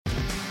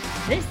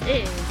This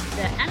is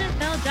the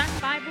NFL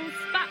Draft Bible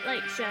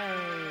Spotlight Show,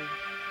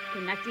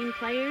 connecting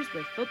players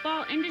with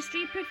football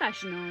industry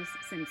professionals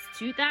since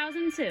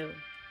 2002.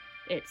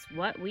 It's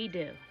what we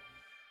do.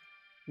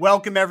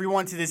 Welcome,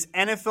 everyone, to this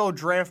NFL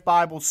Draft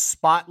Bible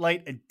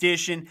Spotlight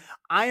edition.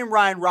 I am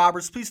Ryan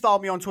Roberts. Please follow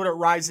me on Twitter at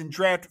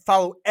RisenDraft.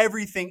 Follow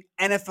everything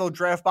NFL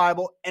Draft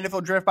Bible.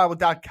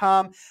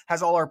 NFLDraftBible.com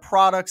has all our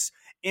products,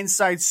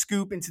 inside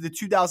scoop into the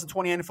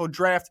 2020 NFL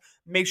Draft.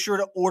 Make sure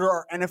to order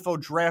our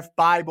NFL Draft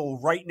Bible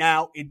right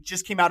now. It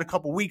just came out a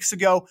couple weeks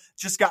ago.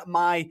 Just got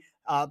my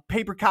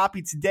paper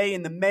copy today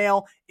in the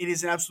mail. It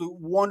is an absolute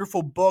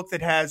wonderful book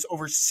that has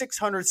over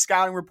 600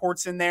 scouting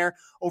reports in there,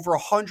 over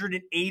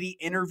 180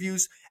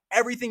 interviews,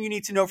 everything you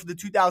need to know for the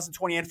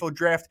 2020 NFL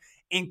Draft.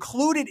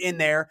 Included in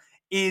there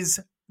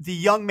is the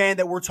young man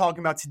that we're talking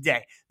about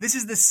today. This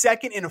is the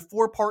second in a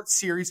four-part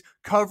series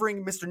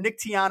covering Mr. Nick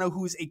Tiano,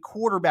 who is a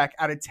quarterback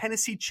out of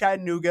Tennessee,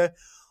 Chatanooga,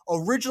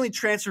 originally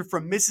transferred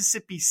from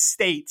Mississippi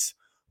State,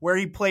 where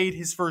he played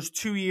his first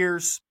 2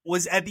 years,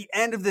 was at the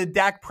end of the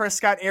Dak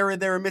Prescott era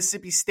there in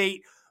Mississippi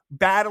State,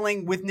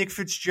 battling with Nick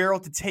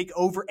Fitzgerald to take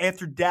over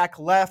after Dak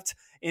left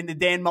in the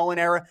Dan Mullen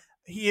era.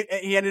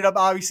 He ended up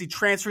obviously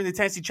transferring to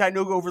Tennessee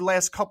Chattanooga over the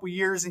last couple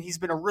years, and he's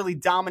been a really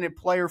dominant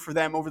player for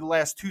them over the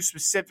last two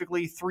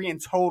specifically, three in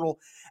total.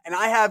 And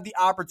I have the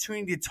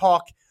opportunity to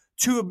talk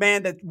to a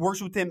man that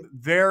works with him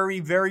very,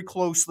 very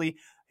closely,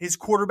 his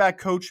quarterback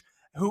coach,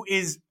 who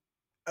is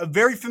a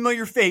very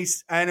familiar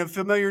face and a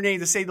familiar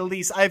name, to say the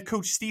least. I have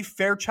Coach Steve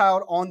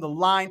Fairchild on the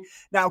line.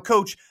 Now,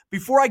 Coach,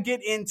 before I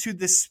get into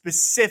the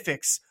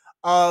specifics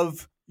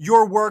of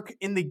your work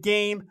in the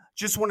game,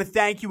 just want to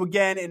thank you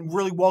again and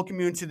really welcome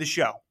you into the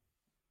show.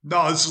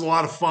 No, this is a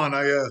lot of fun.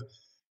 I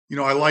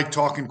like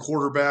talking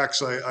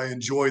quarterbacks. I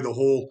enjoy the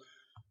whole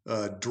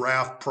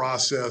draft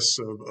process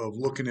of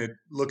looking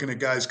at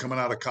guys coming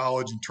out of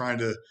college and trying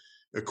to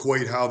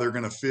equate how they're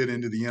going to fit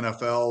into the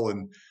NFL.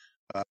 And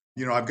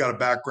I've got a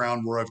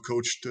background where I've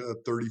coached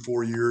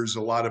 34 years,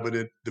 a lot of it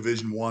at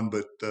Division I,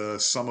 but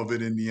some of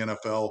it in the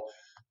NFL,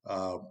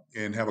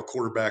 and have a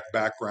quarterback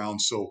background.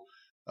 So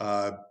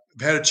I've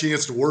had a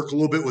chance to work a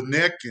little bit with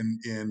Nick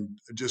and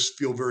just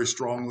feel very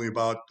strongly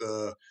about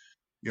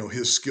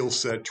his skill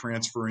set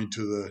transferring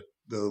to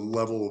the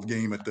level of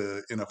game at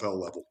the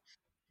NFL level.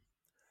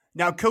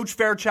 Now, Coach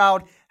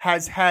Fairchild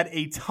has had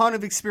a ton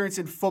of experience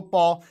in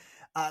football.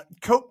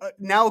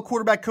 Now a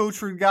quarterback coach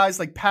for guys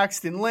like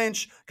Paxton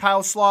Lynch,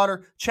 Kyle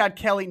Slaughter, Chad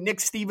Kelly, Nick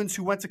Stevens,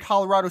 who went to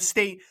Colorado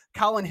State,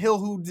 Colin Hill,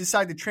 who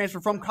decided to transfer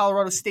from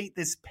Colorado State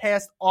this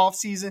past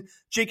offseason,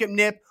 Jacob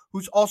Knipp,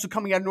 who's also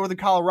coming out of Northern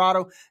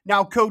Colorado.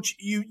 Now, Coach,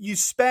 you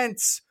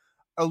spent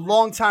a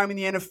long time in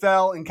the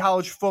NFL and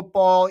college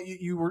football.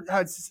 You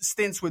had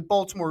stints with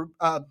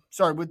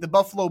with the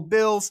Buffalo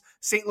Bills,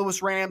 St.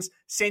 Louis Rams,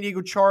 San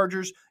Diego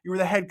Chargers. You were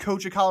the head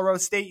coach at Colorado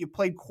State. You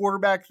played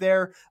quarterback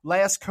there.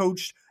 Last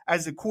coached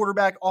as a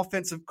quarterback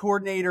offensive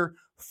coordinator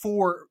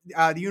for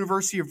the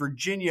University of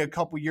Virginia a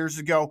couple years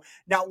ago.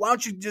 Now, why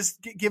don't you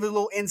just give a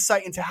little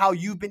insight into how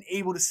you've been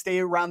able to stay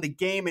around the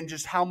game and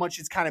just how much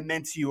it's kind of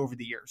meant to you over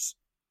the years?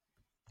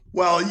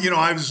 Well,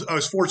 I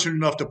was fortunate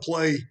enough to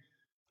play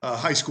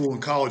high school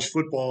and college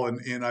football,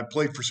 and I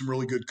played for some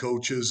really good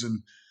coaches.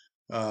 And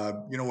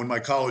when my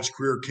college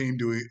career came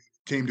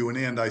to an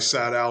end, I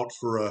sat out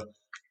for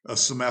a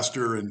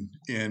semester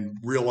and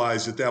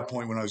realized at that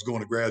point when I was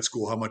going to grad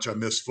school how much I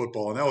missed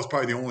football. And that was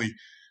probably the only,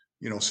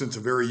 since a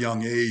very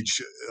young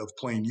age of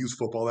playing youth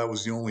football, that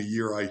was the only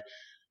year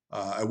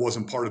I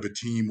wasn't part of a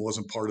team,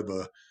 wasn't part of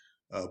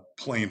a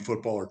playing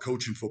football or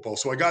coaching football.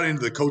 So I got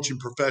into the coaching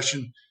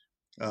profession.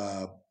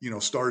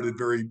 Started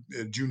very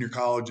junior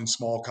college and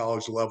small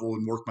college level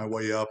and worked my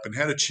way up and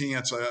had a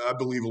chance, I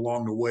believe,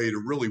 along the way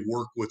to really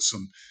work with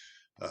some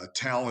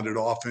talented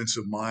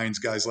offensive minds,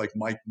 guys like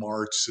Mike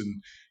Martz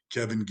and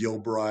Kevin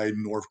Gilbride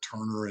and Norv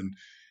Turner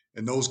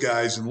and those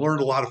guys, and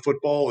learned a lot of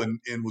football and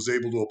was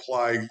able to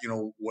apply,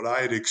 what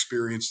I had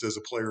experienced as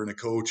a player and a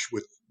coach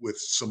with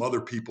some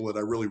other people that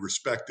I really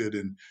respected,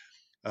 and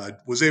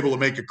was able to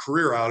make a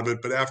career out of it.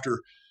 But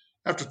after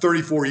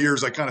 34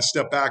 years, I kind of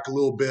stepped back a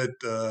little bit,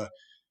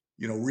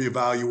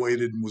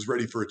 reevaluated and was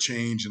ready for a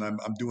change. And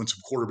I'm doing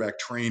some quarterback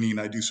training.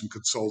 I do some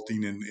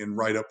consulting and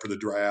write up for the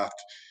draft,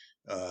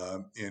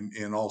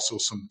 and also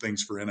some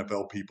things for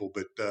NFL people.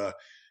 But,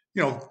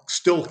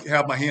 still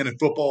have my hand in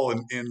football.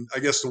 And I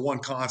guess the one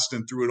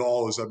constant through it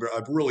all is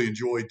I've really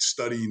enjoyed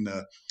studying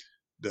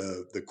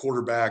the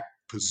quarterback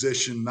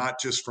position,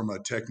 not just from a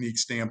technique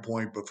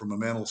standpoint, but from a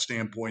mental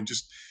standpoint,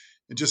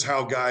 just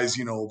how guys,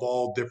 of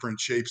all different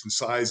shapes and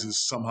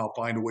sizes somehow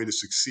find a way to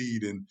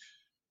succeed. And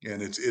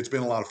it's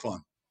been a lot of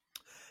fun.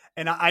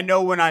 And I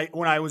know when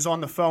I was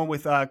on the phone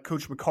with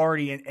Coach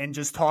McCarty and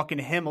just talking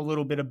to him a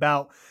little bit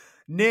about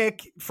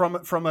Nick from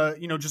a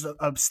just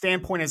a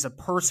standpoint as a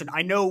person,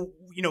 I know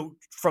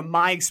from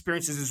my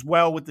experiences as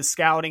well with the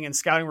scouting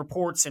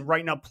reports and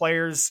writing up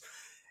players,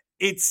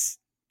 it's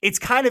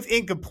kind of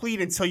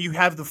incomplete until you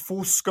have the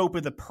full scope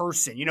of the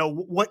person.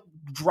 What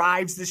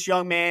drives this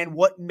young man,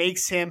 what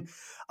makes him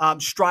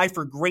strive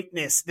for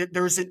greatness.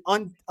 There's an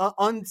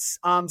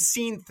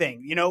unseen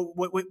thing,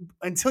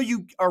 until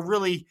you are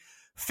really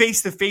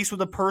face to face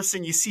with a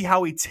person, you see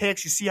how he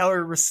ticks, you see how he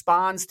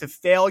responds to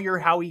failure,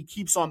 how he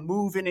keeps on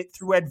moving it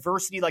through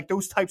adversity, like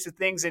those types of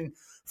things. And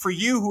for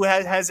you, who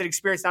has that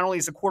experience not only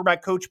as a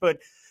quarterback coach, but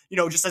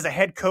just as a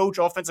head coach,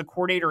 offensive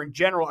coordinator in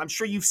general, I'm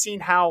sure you've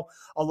seen how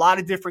a lot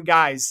of different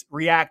guys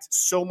react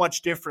so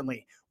much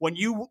differently. When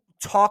you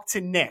talk to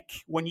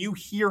Nick, when you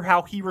hear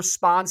how he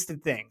responds to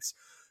things,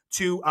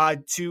 to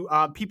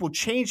people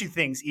changing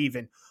things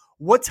even,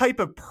 what type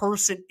of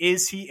person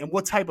is he, and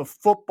what type of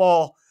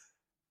football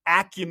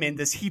acumen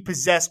does he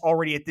possess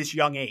already at this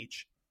young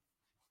age?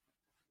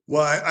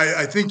 Well,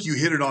 I think you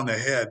hit it on the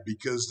head,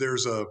 because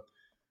there's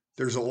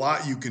a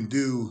lot you can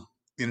do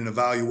in an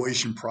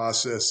evaluation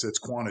process that's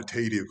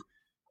quantitative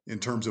in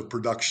terms of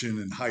production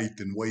and height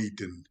and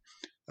weight, and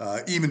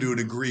even to a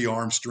degree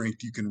arm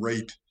strength. You can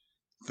rate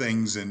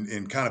things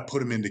and kind of put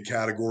them into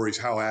categories: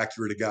 how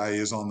accurate a guy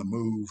is on the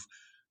move,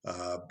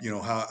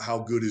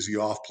 how good is he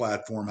off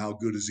platform, how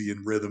good is he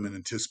in rhythm and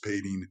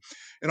anticipating,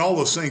 and all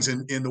those things.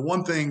 And the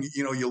one thing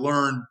you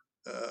learn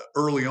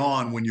early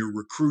on when you're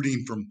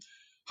recruiting from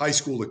high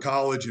school to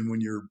college, and when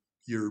you're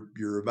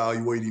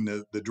evaluating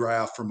the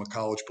draft from a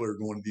college player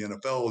going to the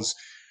NFL,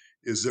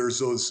 is there's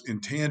those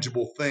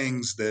intangible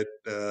things that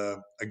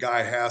a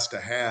guy has to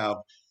have,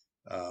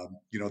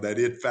 that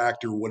it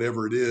factor,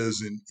 whatever it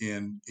is,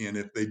 and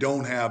if they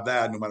don't have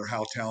that, no matter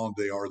how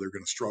talented they are, they're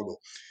going to struggle.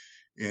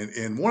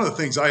 And one of the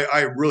things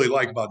I really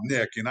like about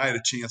Nick, and I had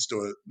a chance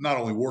to not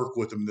only work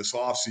with him this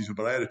offseason,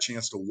 but I had a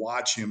chance to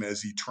watch him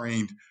as he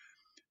trained,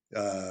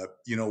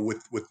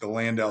 with the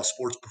Landau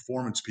Sports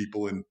Performance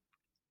people, and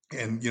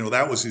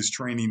that was his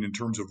training in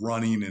terms of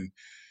running and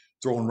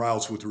throwing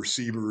routes with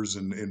receivers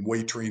and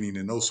weight training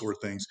and those sort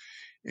of things.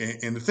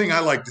 And the thing I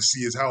like to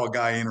see is how a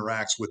guy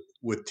interacts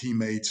with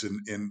teammates, and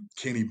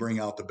can he bring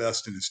out the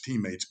best in his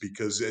teammates?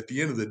 Because at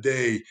the end of the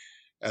day,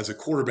 as a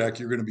quarterback,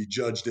 you're going to be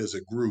judged as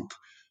a group,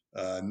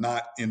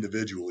 not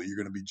individually. You're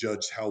going to be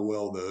judged how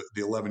well the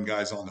 11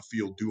 guys on the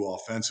field do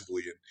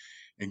offensively.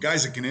 And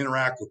guys that can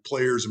interact with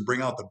players and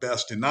bring out the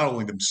best in not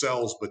only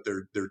themselves, but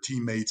their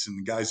teammates and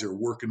the guys they're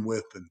working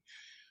with, and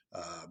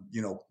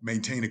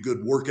maintain a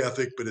good work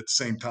ethic, but at the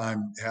same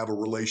time have a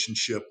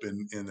relationship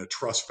and a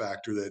trust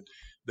factor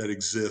that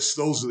exists.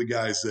 Those are the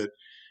guys that,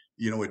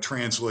 it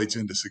translates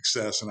into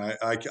success. And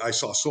I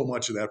saw so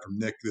much of that from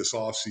Nick this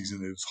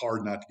offseason. It's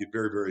hard not to get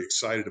very, very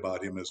excited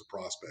about him as a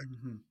prospect.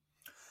 Mm-hmm.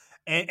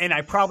 And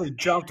I probably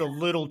jumped a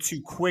little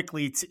too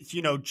quickly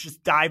to,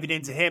 just diving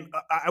into him.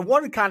 I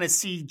want to kind of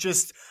see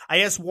I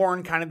asked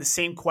Warren kind of the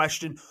same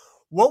question.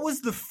 What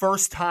was the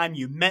first time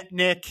you met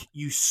Nick,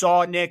 you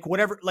saw Nick,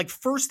 whatever, like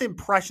first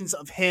impressions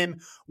of him,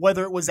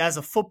 whether it was as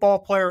a football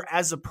player,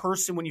 as a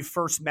person when you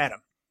first met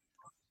him?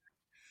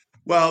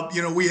 Well,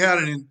 we had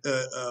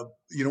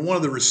one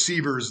of the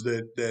receivers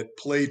that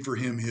played for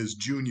him his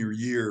junior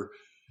year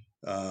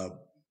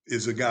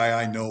is a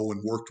guy I know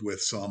and worked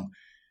with some,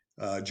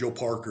 Joe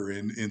Parker.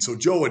 And so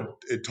Joe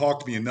had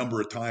talked to me a number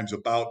of times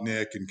about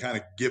Nick and kind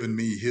of given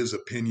me his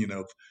opinion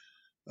of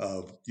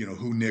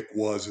who Nick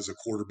was as a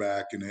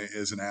quarterback and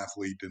as an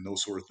athlete and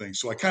those sort of things.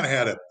 So I kind of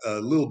had a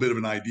little bit of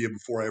an idea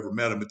before I ever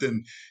met him. But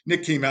then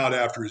Nick came out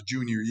after his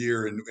junior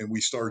year, and we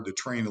started to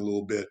train a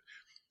little bit.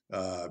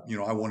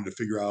 I wanted to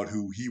figure out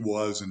who he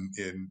was and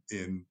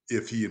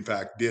if he in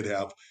fact did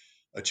have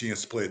a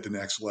chance to play at the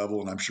next level.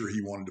 And I'm sure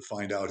he wanted to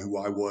find out who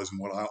I was and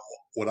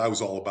what I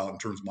was all about in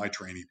terms of my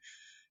training.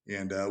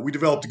 And we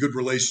developed a good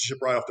relationship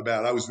right off the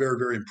bat. I was very,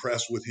 very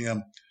impressed with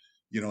him,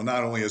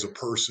 not only as a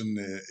person,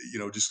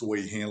 just the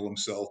way he handled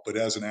himself, but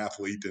as an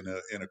athlete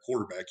and a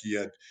quarterback. He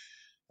had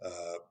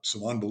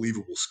some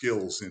unbelievable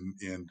skills,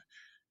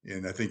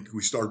 and I think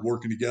we started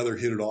working together,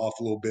 hit it off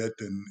a little bit.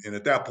 And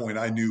at that point,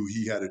 I knew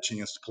he had a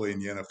chance to play in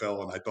the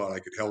NFL, and I thought I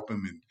could help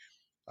him. And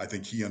I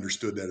think he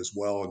understood that as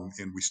well.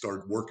 And we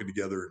started working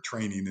together and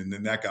training. And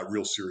then that got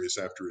real serious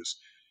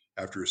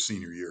after his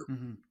senior year.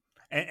 Mm-hmm.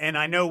 And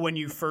I know when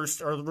you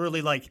first are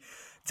really like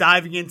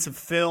diving into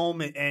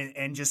film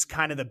and just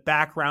kind of the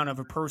background of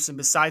a person,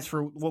 besides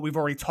for what we've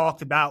already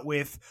talked about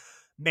with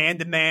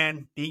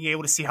man-to-man, being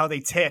able to see how they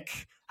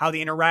tick, how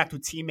they interact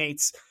with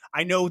teammates.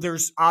 I know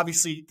there's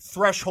obviously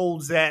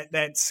thresholds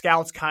that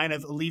scouts kind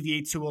of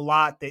alleviate to a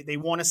lot. They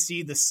want to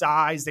see the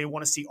size. They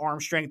want to see arm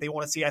strength. They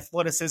want to see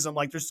athleticism.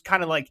 Like there's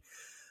kind of like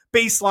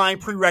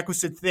baseline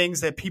prerequisite things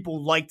that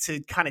people like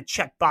to kind of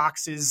check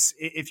boxes,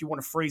 if you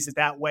want to phrase it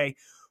that way.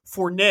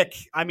 For Nick,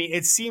 I mean,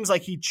 it seems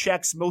like he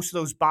checks most of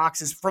those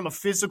boxes from a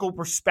physical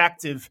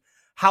perspective.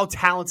 How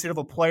talented of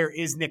a player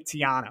is Nick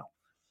Tiano?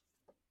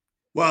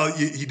 Well,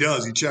 he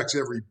does. He checks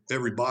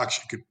every box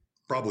you could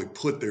probably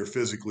put there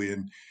physically.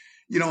 And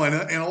and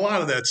a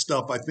lot of that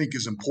stuff I think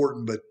is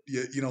important, but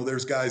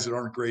there's guys that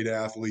aren't great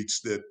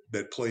athletes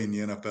that play in the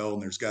NFL,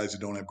 and there's guys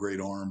that don't have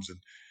great arms, and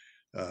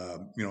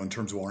in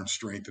terms of arm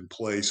strength and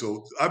play.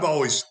 So I've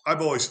always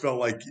felt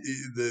like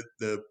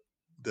the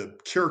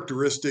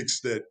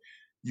characteristics that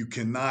you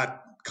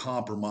cannot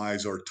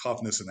compromise our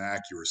toughness and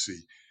accuracy.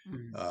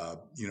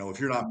 If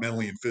you're not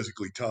mentally and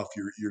physically tough,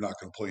 you're not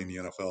going to play in the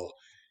NFL,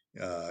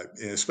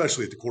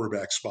 especially at the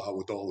quarterback spot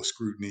with all the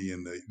scrutiny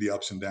and the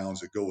ups and downs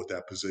that go with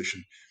that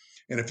position.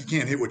 And if you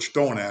can't hit what you're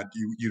throwing at,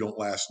 you don't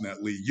last in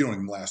that league. You don't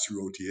even last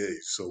through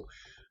OTAs. So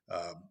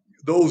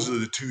those are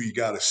the two you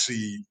got to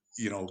see.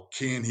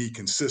 Can he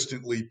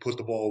consistently put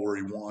the ball where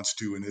he wants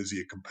to, and is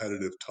he a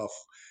competitive, tough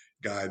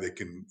guy that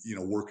can,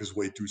 work his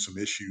way through some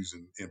issues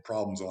and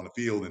problems on the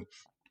field? And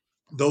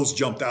those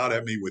jumped out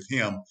at me with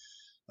him.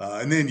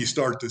 And then you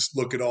start to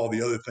look at all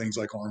the other things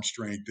like arm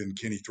strength and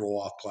can he throw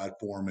off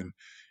platform and,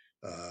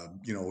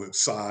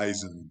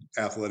 size and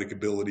athletic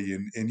ability.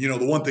 And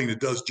the one thing that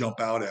does jump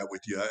out at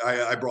with you,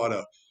 I brought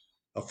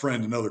a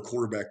friend, another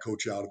quarterback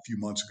coach out a few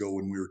months ago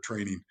when we were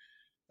training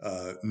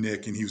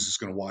Nick, and he was just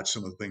going to watch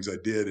some of the things I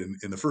did.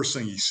 And the first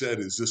thing he said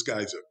is, this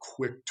guy's a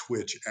quick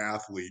twitch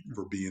athlete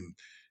for being,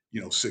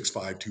 6'5",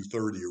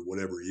 230 or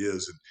whatever he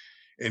is.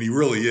 And he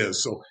really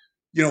is. So,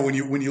 when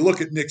you look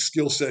at Nick's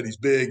skill set, he's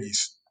big,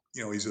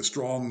 he's a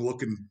strong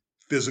looking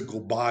physical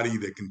body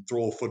that can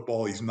throw a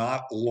football. He's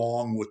not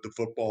long with the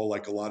football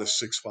like a lot of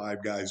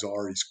 6'5" guys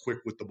are. He's quick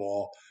with the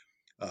ball.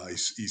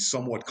 He's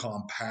somewhat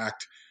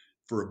compact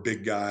for a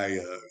big guy.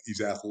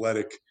 He's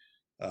athletic,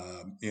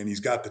 and he's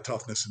got the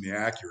toughness and the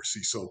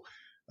accuracy. So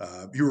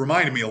you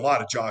reminded me a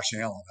lot of Josh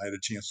Allen. I had a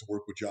chance to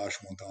work with Josh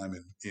one time,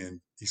 and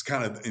he's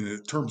kind of,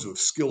 in terms of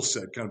skill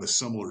set, kind of a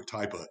similar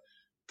type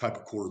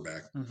of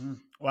quarterback. Mm-hmm.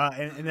 Well,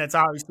 and that's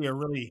obviously a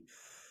really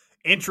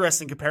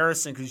interesting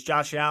comparison, because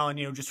Josh Allen,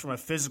 just from a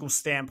physical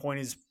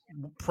standpoint, is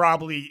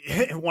probably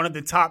one of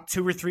the top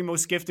 2 or 3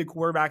 most gifted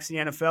quarterbacks in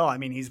the NFL. I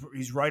mean,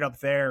 he's right up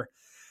there,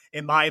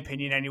 in my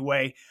opinion,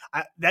 anyway.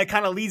 That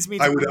kind of leads me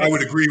to I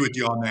would agree with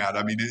you on that.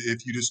 I mean,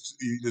 if you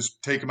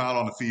just take him out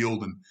on the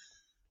field and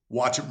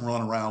watch him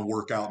run around,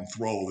 work out, and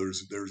throw,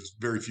 there's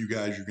very few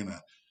guys you're going to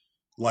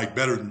like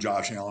better than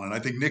Josh Allen. And I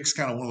think Nick's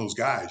kind of one of those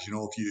guys.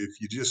 If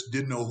you just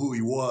didn't know who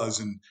he was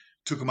and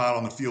took him out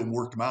on the field and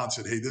worked him out and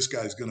said, hey, this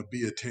guy's going to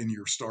be a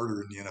 10-year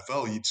starter in the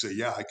NFL, you'd say,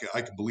 yeah,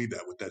 I can believe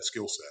that with that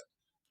skill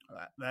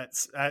set.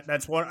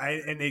 That's what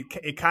and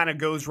it kind of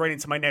goes right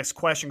into my next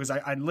question, because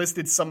I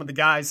listed some of the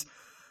guys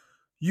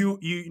you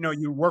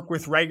work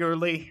with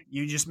regularly.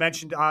 You just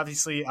mentioned,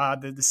 obviously,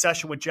 the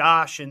session with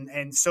Josh,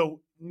 and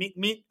so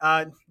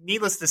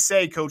needless to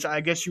say, Coach,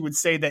 I guess you would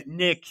say that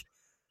Nick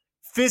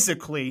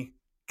physically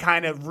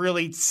kind of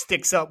really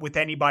sticks up with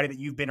anybody that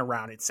you've been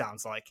around, it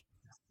sounds like.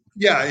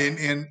 Yeah,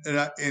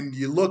 and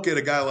you look at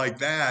a guy like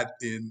that,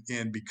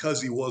 and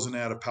because he wasn't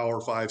at a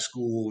Power 5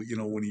 school,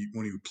 when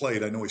he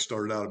played, I know he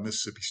started out at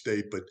Mississippi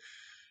State, but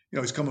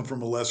he's coming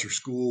from a lesser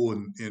school,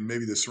 and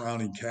maybe the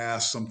surrounding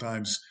cast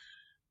sometimes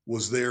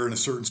was there in a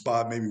certain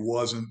spot, maybe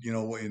wasn't,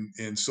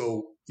 and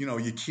so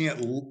you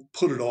can't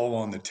put it all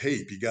on the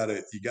tape. You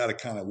gotta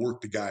kind of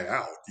work the guy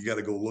out. You got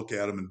to go look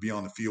at him and be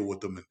on the field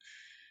with him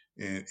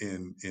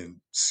and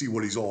see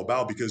what he's all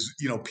about, because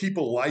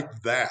people like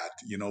that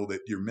that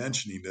you're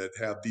mentioning that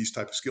have these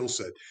type of skill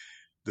set,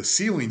 the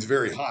ceiling's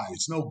very high.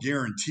 It's no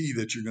guarantee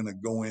that you're going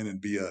to go in and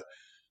be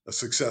a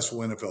successful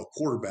NFL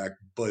quarterback,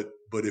 but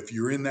if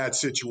you're in that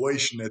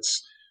situation,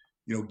 that's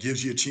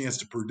gives you a chance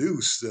to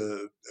produce,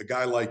 a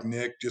guy like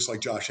Nick, just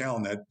like Josh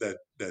Allen,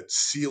 that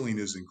ceiling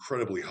is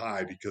incredibly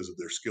high because of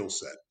their skill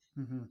set.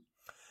 Mm-hmm.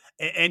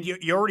 And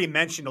you already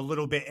mentioned a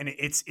little bit, and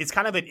it's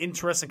kind of an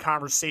interesting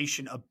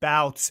conversation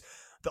about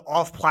the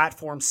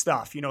off-platform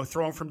stuff,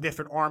 throwing from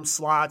different arm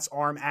slots,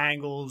 arm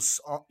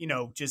angles,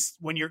 just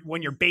when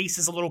your base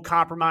is a little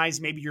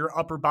compromised, maybe your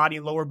upper body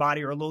and lower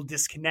body are a little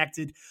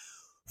disconnected.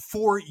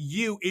 For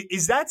you,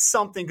 is that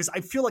something, because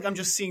I feel like I'm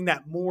just seeing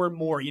that more and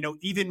more,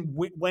 even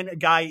when a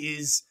guy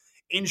is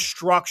in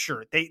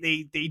structure,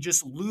 they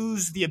just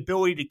lose the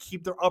ability to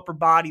keep their upper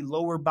body,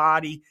 lower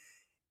body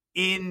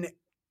in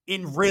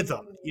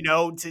rhythm,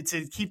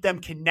 to keep them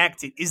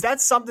connected. Is that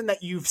something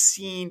that you've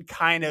seen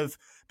kind of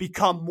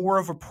become more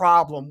of a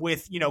problem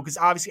with, because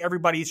obviously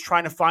everybody's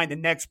trying to find the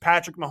next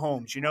Patrick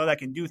Mahomes, that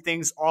can do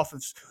things off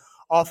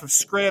of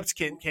scripts,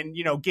 can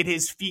get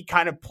his feet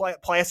kind of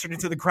plastered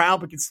into the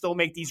ground, but can still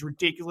make these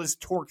ridiculous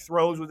torque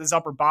throws with his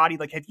upper body.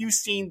 Like, have you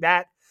seen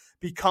that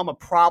become a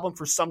problem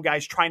for some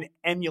guys trying to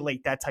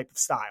emulate that type of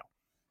style?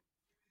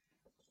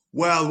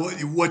 Well,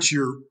 what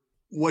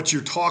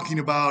you're talking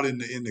about in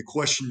the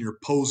question you're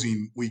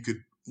posing, we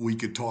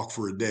could talk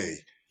for a day.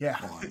 Yeah.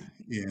 On.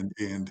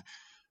 And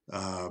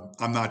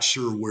I'm not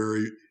sure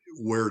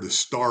where to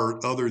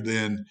start, other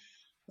than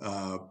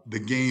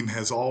the game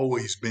has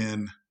always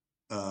been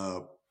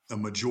a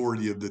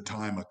majority of the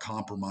time a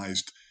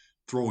compromised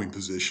throwing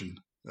position,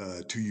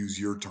 to use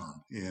your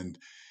term.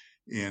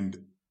 And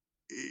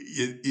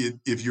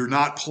if you're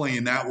not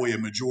playing that way a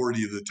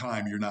majority of the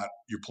time,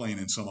 you're playing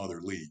in some other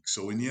league.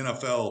 So in the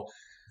NFL,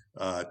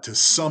 to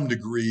some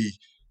degree,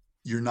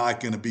 you're not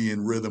going to be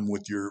in rhythm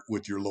with your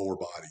lower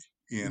body,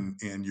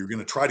 and you're going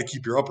to try to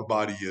keep your upper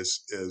body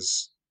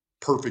as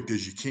perfect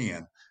as you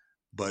can,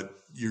 but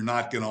you're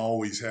not going to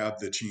always have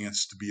the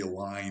chance to be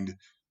aligned,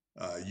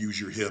 use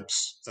your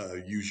hips,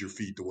 use your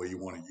feet the way you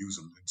want to use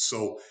them. And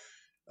so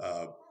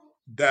uh,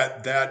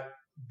 that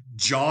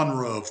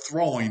genre of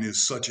throwing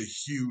is such a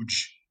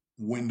huge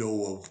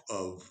window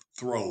of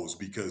throws,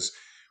 because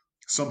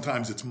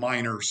sometimes it's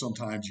minor,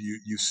 sometimes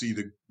you see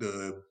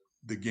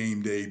the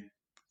game day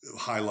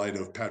highlight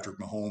of Patrick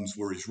Mahomes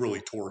where he's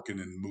really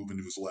torquing and moving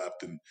to his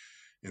left and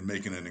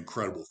making an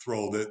incredible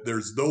throw. That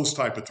there's those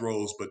type of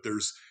throws, but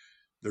there's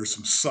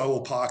some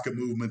subtle pocket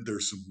movement,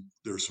 there's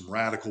some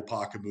radical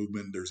pocket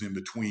movement, there's in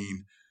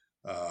between,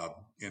 uh,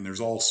 and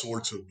there's all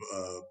sorts of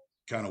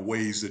kind of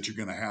ways that you're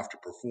going to have to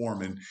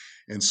perform,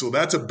 and so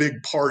that's a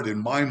big part in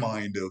my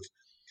mind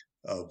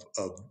of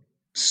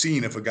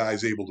seeing if a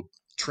guy's able to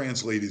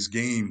translate his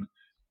game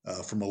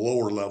from a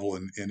lower level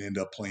and end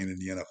up playing in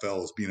the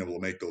NFL, is being able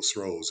to make those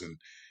throws. And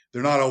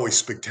they're not always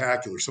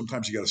spectacular.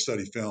 Sometimes you got to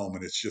study film,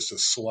 and it's just a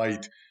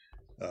slight,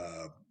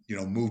 uh,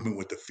 movement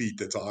with the feet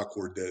that's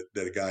awkward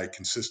that a guy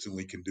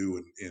consistently can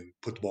do and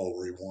put the ball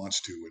where he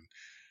wants to.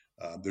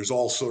 And there's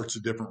all sorts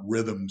of different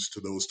rhythms to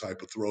those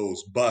type of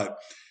throws. But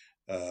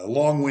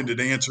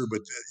long-winded answer,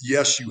 but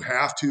yes, you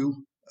have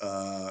to.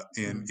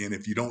 And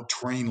if you don't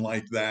train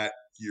like that,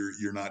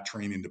 you're not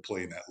training to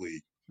play in that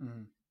league.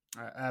 Mm-hmm.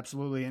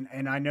 Absolutely.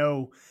 And I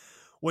know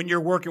when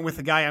you're working with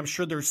a guy, I'm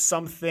sure there's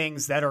some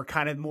things that are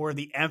kind of more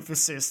the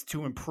emphasis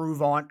to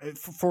improve on.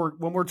 For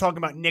when we're talking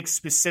about Nick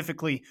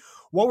specifically,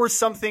 what were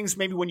some things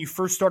maybe when you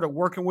first started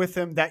working with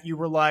him that you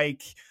were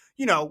like,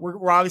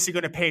 we're obviously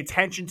going to pay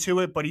attention to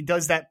it, but he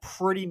does that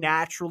pretty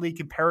naturally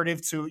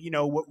comparative to,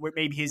 what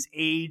maybe his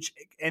age.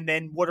 And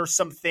then what are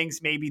some things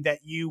maybe that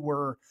you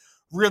were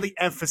really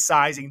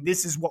emphasizing?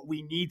 This is what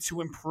we need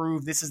to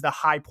improve. This is the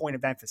high point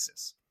of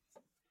emphasis.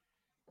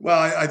 Well,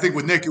 I think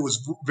with Nick, it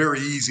was very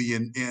easy,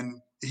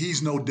 and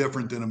he's no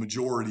different than a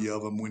majority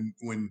of them.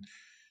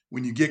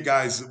 When you get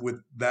guys with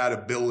that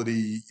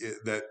ability,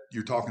 that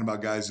you're talking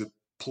about guys that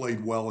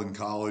played well in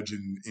college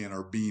and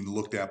are being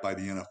looked at by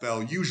the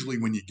NFL, usually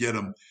when you get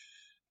them,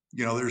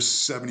 there's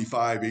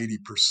 75,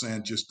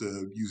 80%, just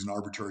to use an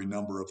arbitrary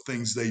number, of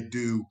things they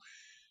do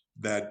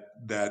that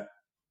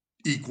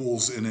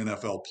equals an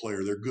NFL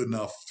player. They're good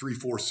enough,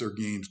 3/4 their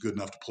game's good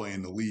enough to play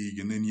in the league.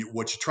 And then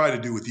what you try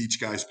to do with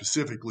each guy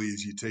specifically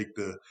is you take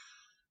the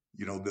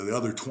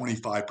other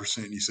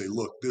 25% and you say,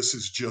 look, this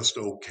is just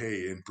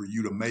okay. And for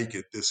you to make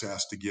it, this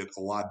has to get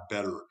a lot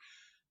better.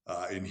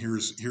 And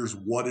here's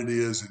what it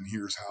is, and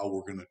here's how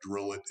we're going to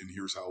drill it, and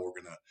here's how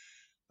we're going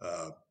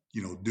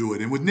to, do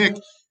it. And with Nick,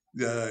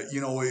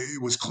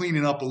 it was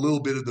cleaning up a little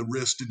bit of the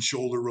wrist and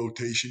shoulder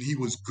rotation. He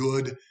was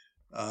good.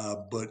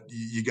 But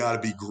you got to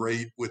be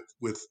great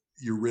with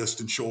your wrist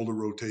and shoulder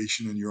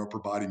rotation and your upper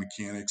body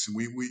mechanics. And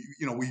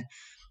we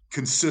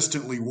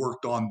consistently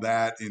worked on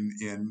that,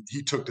 and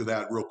he took to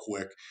that real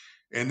quick.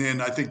 And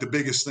then I think the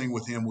biggest thing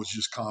with him was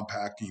just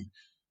compacting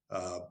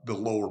the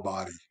lower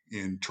body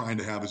and trying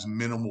to have as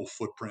minimal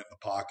footprint in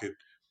the pocket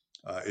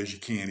as you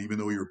can, even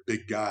though you're a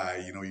big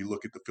guy. You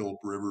look at the Phillip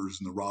Rivers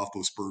and the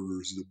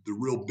Roethlisbergers, the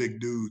real big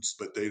dudes,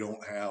 but they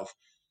don't have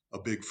a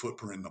big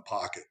footprint in the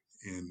pocket.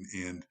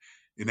 And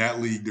in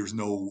that league, there's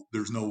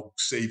no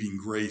saving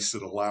grace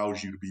that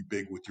allows you to be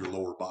big with your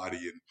lower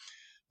body.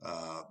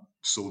 And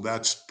so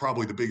that's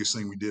probably the biggest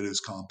thing we did, is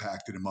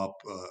compacted him up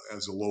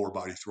as a lower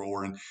body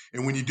thrower.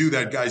 And when you do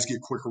that, guys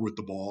get quicker with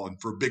the ball. And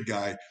for a big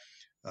guy,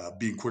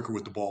 being quicker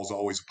with the ball is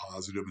always a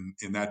positive,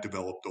 and that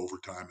developed over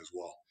time as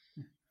well.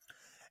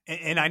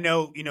 And I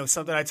know,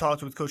 something I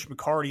talked with Coach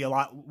McCarty a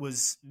lot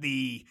was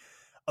the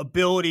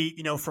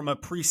ability, from a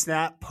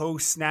pre-snap,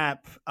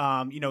 post-snap,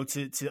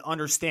 to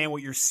understand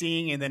what you're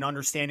seeing, and then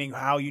understanding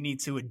how you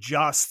need to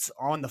adjust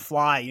on the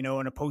fly, in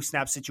a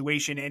post-snap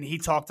situation. And he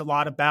talked a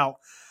lot about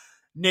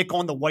Nick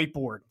on the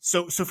whiteboard.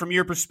 So from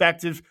your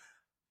perspective,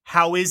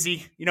 how is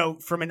he,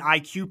 from an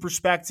IQ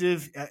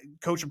perspective?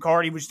 Coach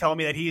McCarty was telling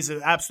me that he's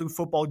an absolute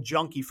football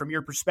junkie. From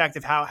your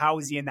perspective, how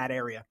is he in that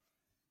area?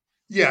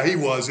 Yeah, he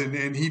was,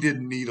 and he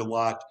didn't need a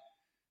lot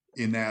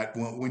in that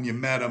when you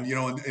met him,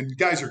 and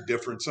guys are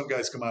different. Some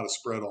guys come out of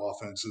spread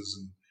offenses,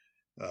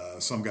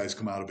 and some guys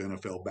come out of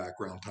NFL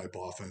background type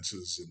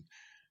offenses.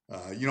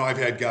 And, I've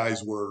had guys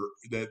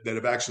that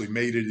have actually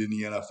made it in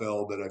the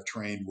NFL that I've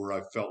trained, where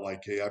I felt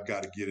like, hey, I've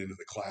got to get into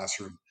the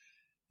classroom,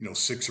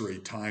 6 or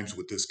 8 times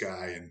with this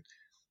guy.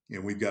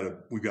 And we've got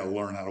to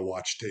learn how to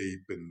watch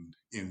tape,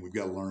 and we've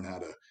got to learn how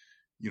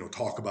to,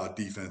 talk about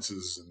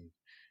defenses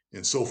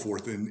and so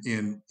forth.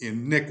 And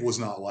Nick was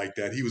not like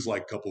that. He was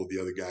like a couple of the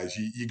other guys.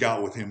 You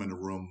got with him in the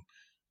room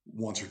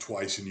once or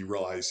twice, and you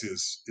realize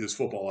his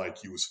football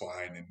IQ was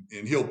fine,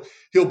 and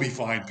he'll be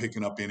fine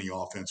picking up any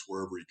offense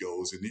wherever he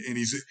goes. And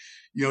he's,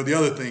 the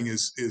other thing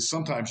is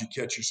sometimes you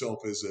catch yourself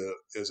as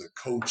a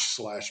coach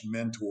 /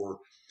 mentor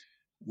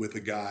with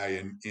a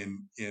guy,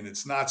 and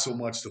it's not so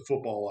much the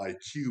football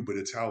IQ, but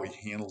it's how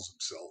he handles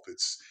himself.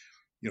 It's,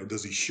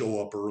 does he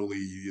show up early?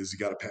 Has he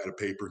got a pad of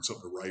paper and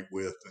something to write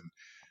with? And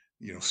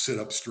sit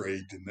up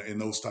straight and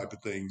those type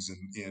of things.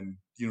 And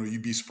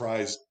you'd be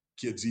surprised,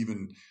 kids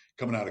even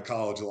coming out of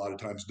college a lot of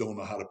times don't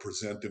know how to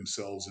present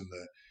themselves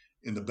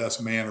in the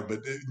best manner.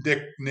 But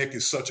Nick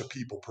is such a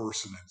people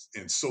person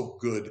and so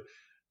good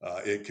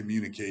at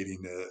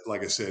communicating.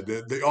 Like I said,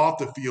 the off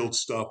the field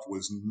stuff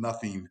was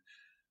nothing.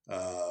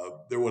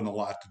 There wasn't a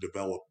lot to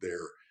develop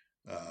there.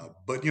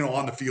 But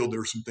on the field, there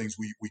were some things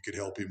we could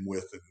help him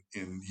with,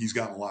 and he's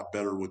gotten a lot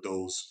better with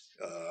those.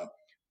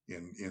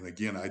 And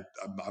again,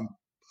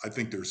 I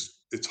think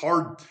it's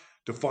hard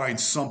to find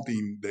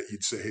something that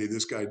you'd say, hey,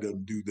 this guy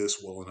doesn't do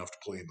this well enough to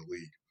play in the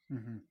league.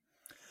 Mm-hmm.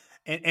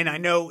 And I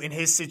know in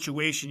his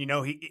situation,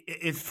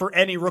 if for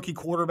any rookie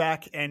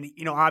quarterback, and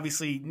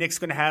obviously Nick's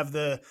going to have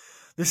the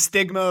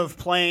stigma of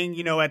playing,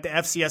 at the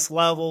FCS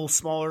level,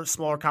 smaller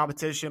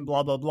competition,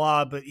 blah blah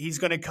blah. But he's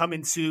going to come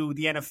into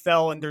the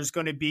NFL, and there's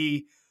going to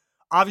be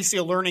obviously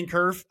a learning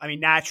curve. I mean,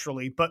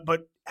 naturally, but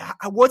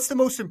what's the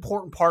most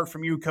important part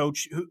from you,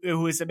 Coach,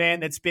 who is a man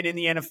that's been in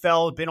the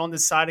NFL, been on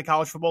this side of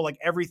college football, like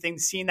everything,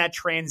 seeing that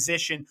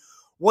transition?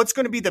 What's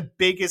going to be the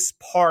biggest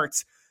part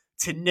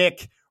to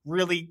Nick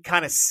really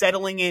kind of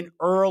settling in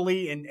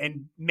early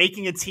and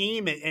making a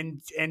team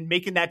and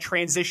making that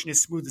transition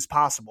as smooth as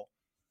possible?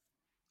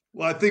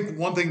 Well, I think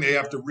one thing they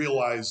have to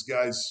realize,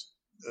 guys,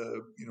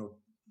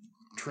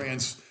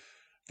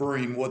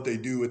 transferring what they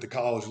do at the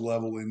college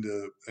level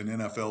into an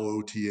NFL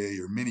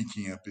OTA or mini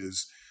camp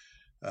is,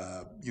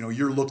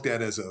 you're looked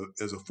at as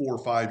a 4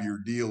 or 5 year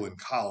deal in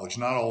college.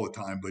 Not all the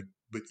time, but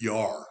you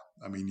are.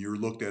 I mean, you're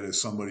looked at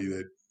as somebody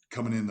that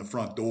coming in the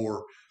front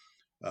door.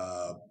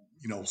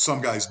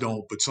 Some guys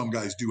don't, but some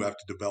guys do have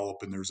to develop,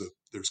 and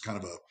there's kind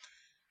of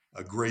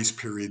a grace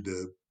period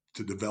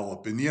to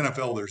develop. In the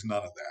NFL, there's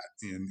none of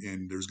that,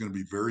 and there's going to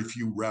be very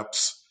few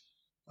reps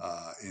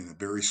in a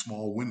very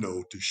small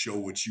window to show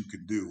what you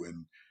can do,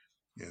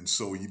 and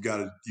so you've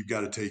got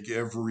to take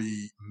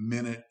every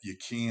minute you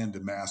can to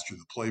master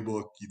the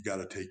playbook. You've got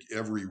to take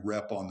every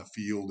rep on the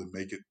field and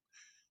make it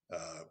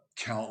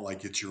count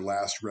like it's your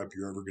last rep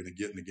you're ever going to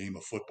get in a game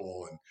of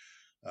football, and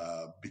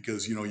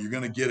because you're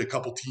going to get a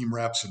couple team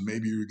reps, and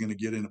maybe you're going to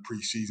get in a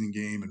preseason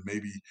game, and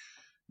maybe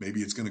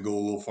it's going to go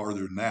a little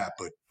farther than that.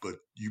 But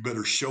you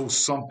better show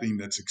something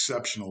that's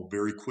exceptional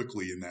very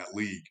quickly in that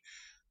league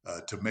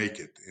to make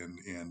it.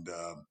 And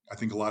I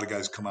think a lot of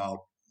guys come out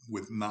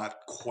with not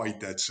quite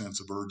that sense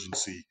of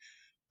urgency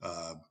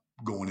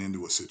going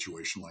into a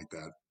situation like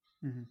that.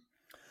 Mm-hmm.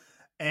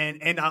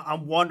 And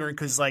I'm wondering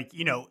because,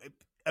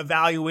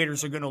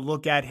 evaluators are going to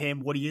look at him,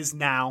 what he is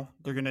now.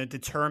 They're going to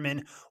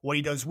determine what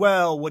he does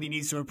well, what he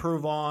needs to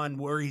improve on,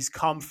 where he's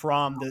come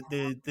from,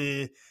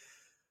 the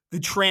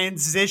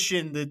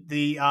transition,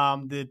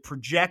 the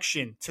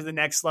projection to the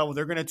next level.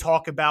 They're going to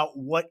talk about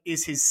what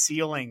is his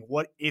ceiling,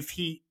 what if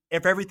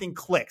everything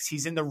clicks,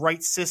 he's in the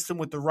right system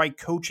with the right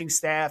coaching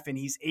staff, and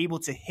he's able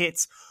to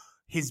hit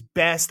his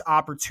best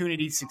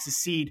opportunities to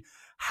succeed.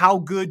 How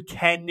good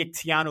can Nick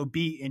Tiano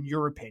be, in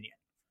your opinion?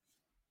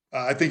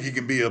 I think he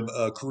can be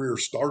a career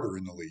starter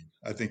in the league.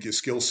 I think his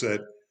skill set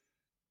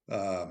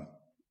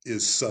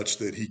is such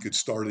that he could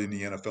start in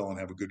the NFL and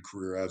have a good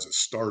career as a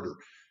starter.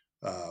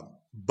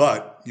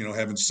 But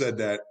having said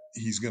that,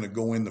 he's going to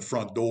go in the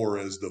front door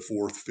as the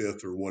fourth,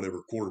 fifth, or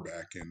whatever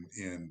quarterback,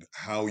 and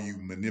how you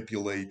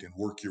manipulate and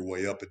work your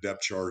way up a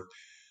depth chart,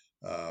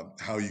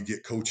 how you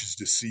get coaches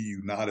to see you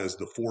not as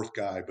the fourth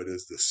guy, but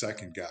as the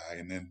second guy,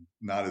 and then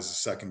not as the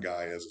second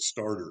guy as a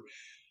starter.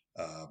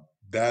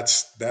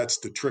 That's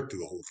the trick to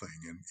the whole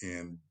thing,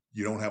 and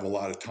you don't have a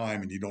lot of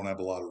time, and you don't have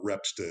a lot of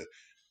reps to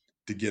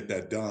get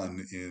that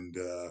done. And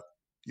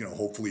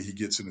hopefully he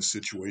gets in a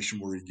situation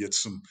where he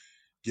gets some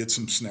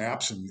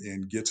snaps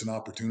and gets an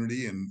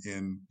opportunity, and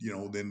then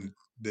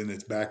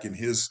it's back in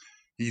he's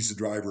the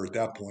driver at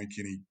that point.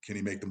 Can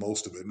he make the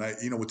most of it?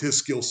 And with his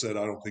skill set,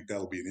 I don't think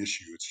that'll be an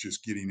issue. It's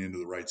just getting into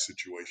the right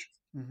situation.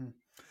 Mm-hmm.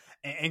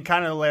 And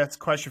kind of the last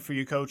question for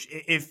you, Coach,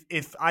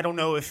 if I don't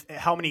know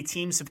how many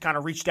teams have kind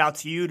of reached out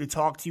to you to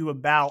talk to you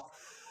about,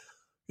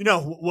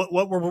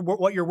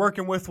 what you're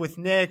working with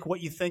Nick,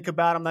 what you think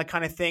about him, that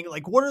kind of thing.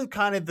 Like, what are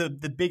kind of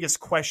the biggest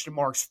question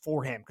marks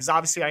for him? Because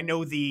obviously I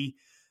know the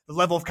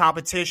level of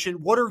competition.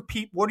 What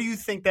do you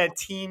think that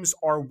teams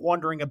are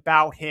wondering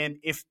about him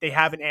if they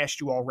haven't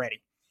asked you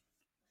already?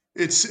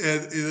 It's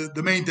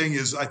the main thing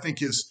is, I think,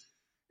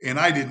 and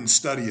I didn't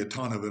study a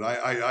ton of it.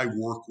 I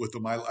work with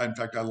them. In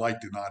fact, I like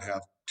to not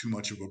have too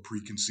much of a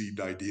preconceived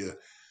idea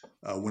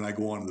when I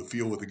go onto the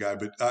field with a guy.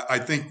 But I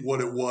think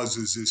what it was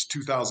is his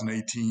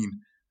 2018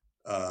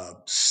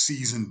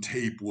 season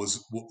tape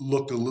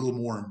looked a little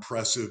more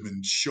impressive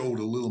and showed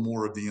a little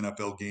more of the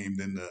NFL game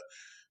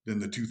than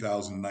the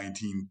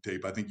 2019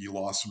 tape. I think he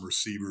lost some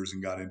receivers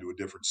and got into a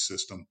different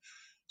system,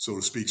 so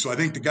to speak. So I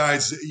think the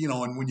guys,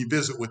 and when you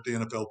visit with the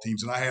NFL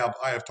teams, and I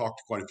have talked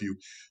to quite a few,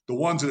 the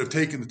ones that have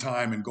taken the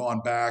time and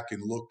gone back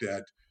and looked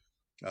at,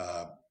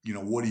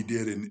 what he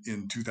did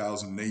in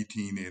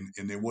 2018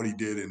 and then what he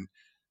did in,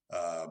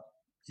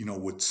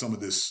 with some of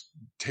this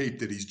tape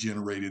that he's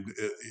generated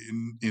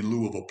in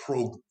lieu of a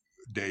pro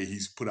day,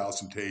 he's put out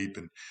some tape,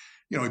 and,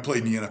 he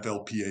played in the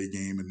NFL PA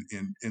game,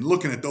 and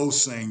looking at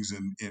those things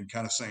and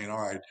kind of saying,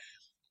 all right,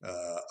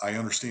 I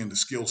understand the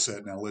skill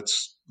set. Now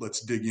let's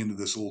dig into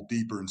this a little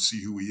deeper and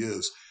see who he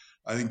is.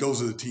 I think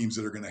those are the teams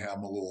that are going to have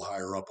him a little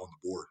higher up on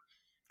the board.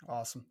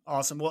 Awesome.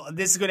 Well,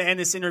 this is going to end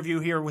this interview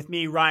here with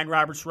me, Ryan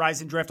Roberts,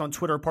 Rise and Draft on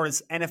Twitter, part of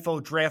this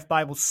NFL Draft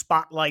Bible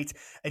Spotlight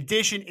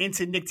edition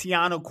into Nick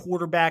Tiano,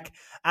 quarterback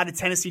out of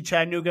Tennessee,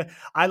 Chattanooga.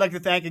 I'd like to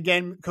thank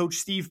again Coach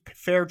Steve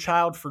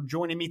Fairchild for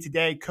joining me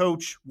today.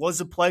 Coach,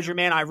 was a pleasure,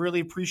 man. I really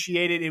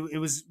appreciate it. It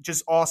was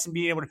just awesome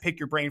being able to pick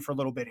your brain for a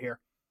little bit here.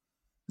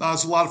 No,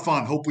 it's a lot of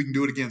fun. Hope we can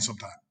do it again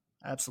sometime.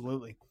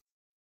 Absolutely.